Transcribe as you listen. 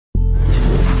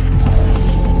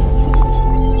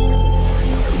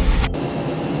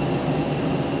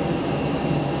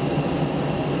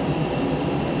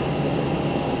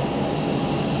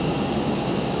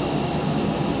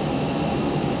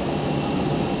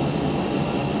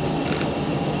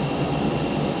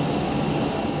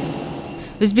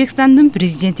Өзбекстандын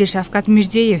президенти Шавкат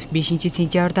Мирзиёев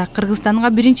 5-сентябрда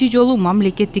Кыргызстанга биринчи жолу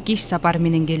мамлекеттик иш сапары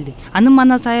менен келди. Анын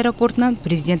Манас аэропортунан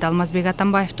президент Алмазбек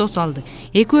Атамбаев тосуп алды.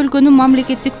 Эки өлкөнүн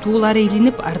мамлекеттик туулары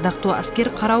илинип, ардактуу аскер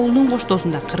кароолдун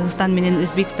коштоосунда Кыргызстан менен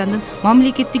Өзбекстандын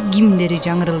мамлекеттик гимндери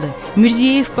жаңырылды.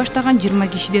 Мирзиёев баштаган 20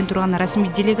 кишиден турган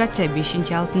расмий делегация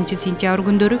 5-6 сентябрь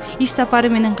күндөрү иш сапары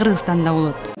менен Кыргызстанда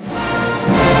болот.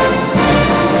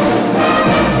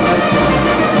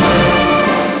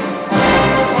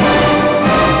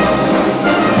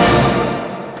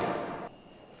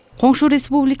 Коңшу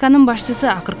республиканын башчысы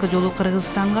акыркы жолу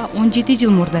Кыргызстанга 17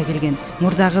 жыл мурда келген.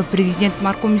 Мурдагы президент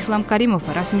маркум Ислам Каримов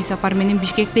расмий сапар менен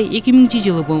Бишкекте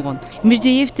 2000-жылы болгон.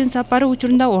 Мирзиёевдин сапары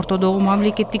учурунда ортодогу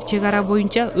мамлекеттик чек ара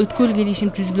боюнча өткөл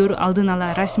келишим түзүлөрү алдын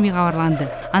ала расмий кабарланды.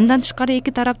 Андан тышкары эки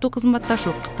тараптуу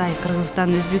кызматташуу Кытай,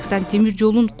 Кыргызстан, Өзбекстан темир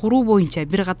жолун куруу боюнча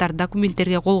бир катар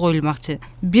документтерге кол коюлмакчы.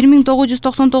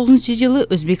 1999-жылы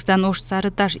Өзбекстан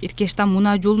Ош-Сары-Таш Иркештан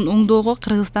мунаа жолун оңдоого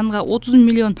Кыргызстанга $30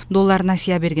 миллион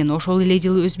насыя берген. Ошол эле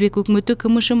жылы Өзбек өкмөтү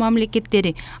КМШ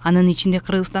мамлекеттери, анын ичинде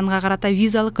Кыргызстанга карата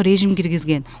визалык режим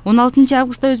киргизген. 16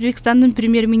 августта Өзбекстандын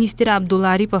премьер-министри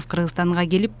Абдулла Арипов Кыргызстанга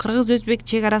келип, кыргыз-өзбек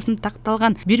чек арасын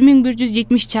такталган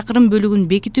 1170 чакырым бөлүгүн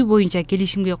бекитүү боюнча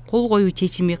келишимге кол коюу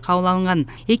чечими кабыл алынган.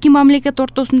 Эки мамлекет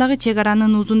ортосундагы чек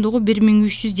аранын узундугу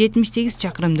 1378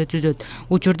 чакырымды түзөт.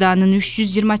 Учурда анын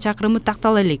 320 чакырымы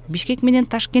тактала элек. Бишкек менен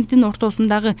Ташкенттин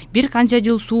ортосундагы бир канча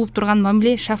жыл сууп турган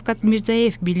мамиле Шавкат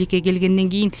Мирзиёев бийликке келгенден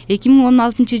кийин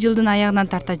 2016-жылдын аягынан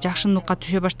тарта жакшыныкка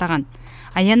түшө баштаган.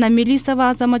 Аяна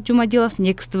Мелисова, Азамат Жумадилов,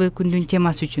 Next TV күндүн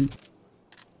темасы үчүн.